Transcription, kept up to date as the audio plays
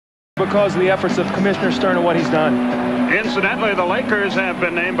because of the efforts of Commissioner Stern and what he's done. Incidentally, the Lakers have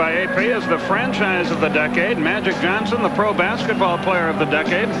been named by AP as the franchise of the decade. Magic Johnson, the pro basketball player of the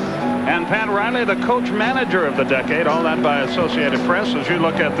decade. And Pat Riley, the coach manager of the decade. All that by Associated Press as you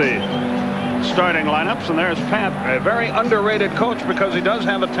look at the starting lineups. And there's Pat, a very underrated coach because he does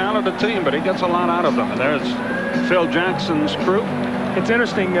have a talented team, but he gets a lot out of them. And there's Phil Jackson's crew. It's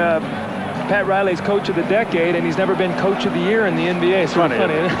interesting. Pat Riley's coach of the decade, and he's never been coach of the year in the NBA. It's funny.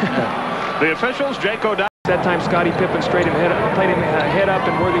 The officials, Jake O'Donnell. That time, Scottie Pippen played him head up,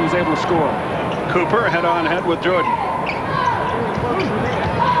 and Worthy was able to score. Cooper head-on-head with Jordan.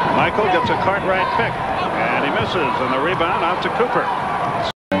 Michael gets a Cartwright pick, and he misses, and the rebound out to Cooper.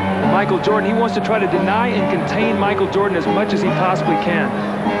 Michael Jordan, he wants to try to deny and contain Michael Jordan as much as he possibly can.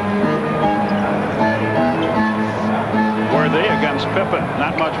 Worthy against Pippen.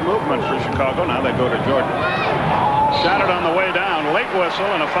 Not much movement for Chicago. Now they go to Jordan. Shot it on the way down. Late whistle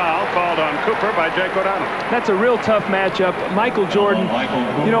and a foul called on Cooper by Jake O'Donnell. That's a real tough matchup. Michael Jordan,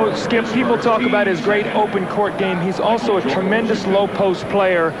 you know, Skip, people talk about his great open court game. He's also a tremendous low post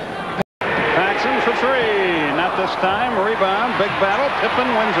player. Paxson for three. Not this time. Rebound. Big battle. Pippen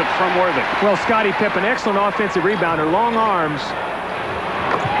wins it from Worthy. Well, Scottie Pippen, excellent offensive rebounder. Long arms.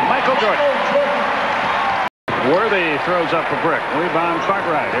 Michael Jordan. Worthy throws up a brick. Rebound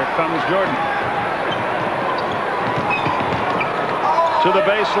Cartwright. Here comes Jordan. To the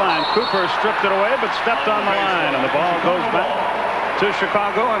baseline. Cooper stripped it away, but stepped on the line, and the ball goes back to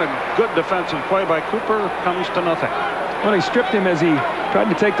Chicago, and a good defensive play by Cooper comes to nothing. Well, he stripped him as he tried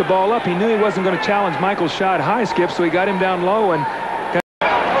to take the ball up. He knew he wasn't going to challenge Michael's shot high, Skip, so he got him down low. And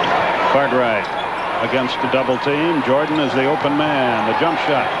Cartwright against the double team. Jordan is the open man. The jump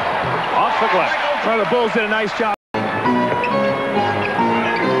shot off the glass. Well, the Bulls did a nice job. Well,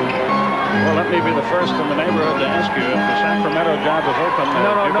 let me be the first in the neighborhood to ask you if the Sacramento job is open.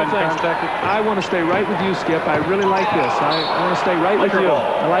 No thanks. I want to stay right with you, Skip. I really like this. I want to stay right with you.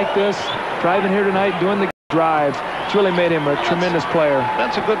 I like this. Driving here tonight, doing the drive. It's really made him a tremendous player.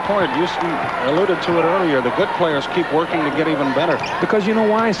 That's a good point. You alluded to it earlier. The good players keep working to get even better. Because you know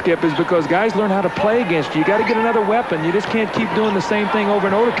why, Skip, is because guys learn how to play against you. You got to get another weapon. You just can't keep doing the same thing over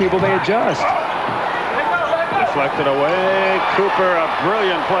and over. People, they adjust. Deflected away. Cooper, a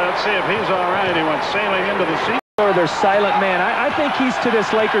brilliant play. Let's see if he's all right. He went sailing into the sea. Or their silent man. I think he's to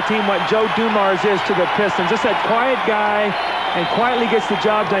this Laker team what Joe Dumars is to the Pistons. Just that quiet guy and quietly gets the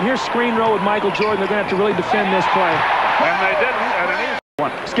job done. Here's screen roll with Michael Jordan. They're going to have to really defend this play. And they didn't at an easy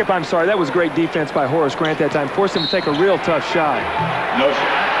one. Skip, I'm sorry. That was great defense by Horace Grant that time. Forced him to take a real tough shot. No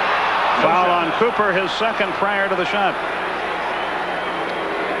shot. Foul on Cooper, his second prior to the shot.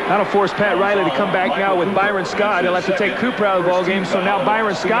 That'll force Pat Riley to come back now with Byron Scott. He'll have to take Cooper out of the ball game, so now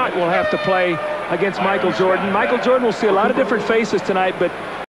Byron Scott will have to play against Michael Jordan. Michael Jordan will see a lot of different faces tonight, but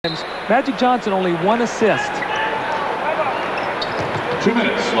Magic Johnson only 1 assist. 2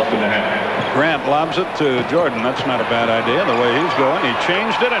 minutes left in the half. Grant lobs it to Jordan. That's not a bad idea the way he's going. He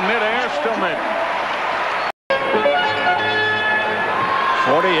changed it in midair, still made it.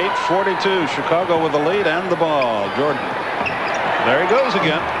 48-42. Chicago with the lead and the ball. Jordan. There he goes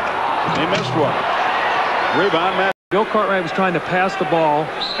again. He missed one. Rebound, Matt. Bill Cartwright was trying to pass the ball,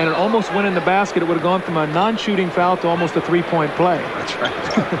 and it almost went in the basket. It would have gone from a non-shooting foul to almost a three-point play. That's right.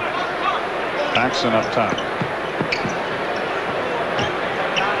 Paxson up top.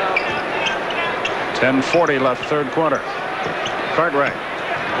 10:40 left, third quarter. Cartwright.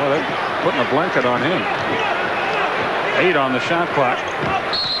 Well, they're putting a blanket on him. 8 on the shot clock.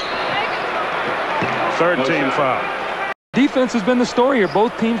 Third team foul. Defense has been the story here.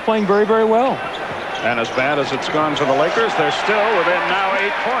 Both teams playing very, very well. And as bad as it's gone for the Lakers, they're still within now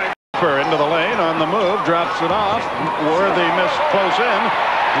 8 points. Into the lane on the move, drops it off. Worthy missed close in.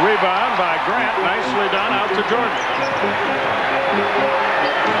 Rebound by Grant. Nicely done out to Jordan.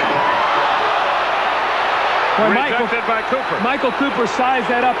 Rejected by Cooper. Michael Cooper sized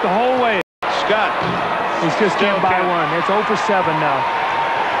that up the whole way. Scott. He's just getting by one. It's 0 for 7 now.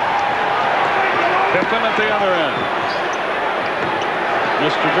 Pippen at the other end.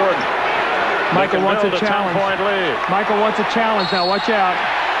 Mr. Jordan. Michael wants a challenge. 10-point lead. Michael wants a challenge now. Watch out.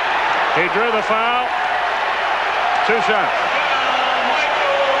 He drew the foul. 2 shots.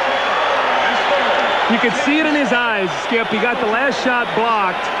 You could see it in his eyes, Skip. He got the last shot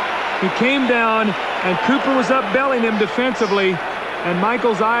blocked. He came down, and Cooper was up belling him defensively, and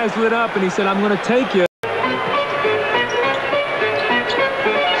Michael's eyes lit up, and he said, I'm going to take you.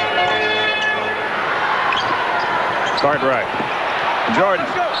 Cartwright. Jordan.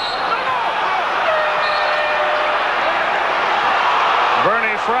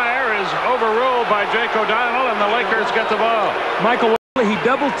 Bernie Fryer is overruled by Jake O'Donnell, and the Lakers get the ball. Michael He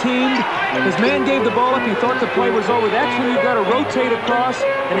double teamed. His man gave the ball up. He thought the play was over. That's when you've got to rotate across,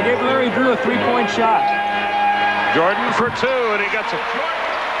 and he gave Larry Drew a three-point shot. Jordan for two, and he gets it.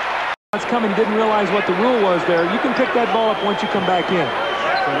 That's coming. Didn't realize what the rule was there. You can pick that ball up once you come back in.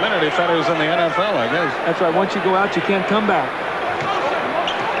 For a minute, he thought he was in the NFL, I guess. That's right. Once you go out, you can't come back.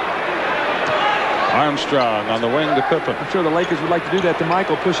 Armstrong on the wing to Pippen. I'm sure the Lakers would like to do that to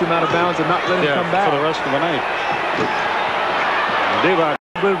Michael, push him out of bounds and not let him come back for the rest of the night. Divac.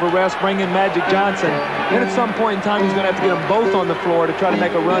 A bit of a rest, bring in Magic Johnson. Then at some point in time, he's going to have to get them both on the floor to try to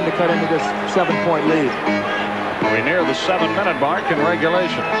make a run to cut into this 7-point lead. We near the 7-minute mark in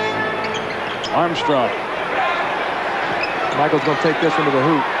regulation. Armstrong. Michael's going to take this one to the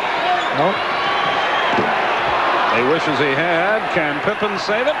hoop. Nope. He wishes he had. Can Pippen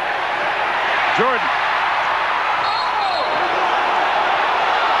save it? Jordan.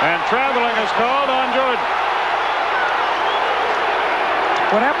 And traveling is called on Jordan.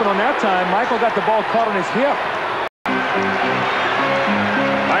 What happened on that time? Michael got the ball caught on his hip.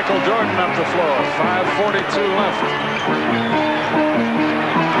 Michael Jordan up the floor. 5:42 left.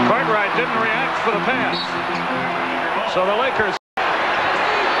 Cartwright didn't react for the pass. So the Lakers.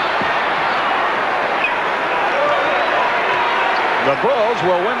 The Bulls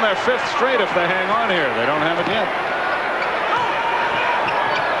will win their 5th straight if they hang on here. They don't have it yet.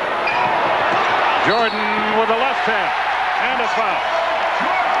 Jordan with a left hand and a foul.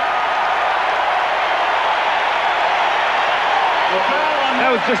 That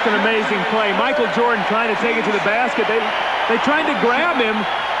was just an amazing play. Michael Jordan trying to take it to the basket. They tried to grab him,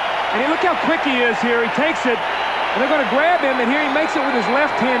 and look how quick he is here. He takes it, and they're going to grab him, and here he makes it with his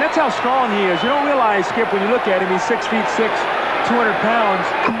left hand. That's how strong he is. You don't realize, Skip, when you look at him, he's 6'6", 200 pounds.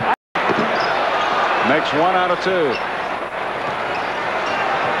 Makes 1 out of 2.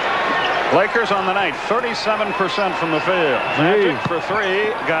 Lakers on the night, 37% from the field. Magic for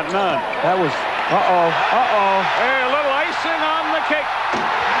 3, got none. That was, Hey, a little icing on the cake.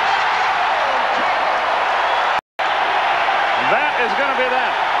 That is going to be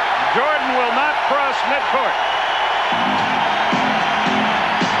that. Jordan will not cross midcourt.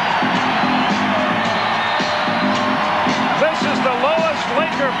 This is the lowest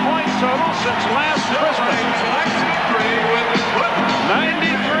Laker point total since last Christmas.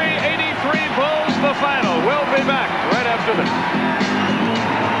 93-83 Bulls the final. We'll be back right after this.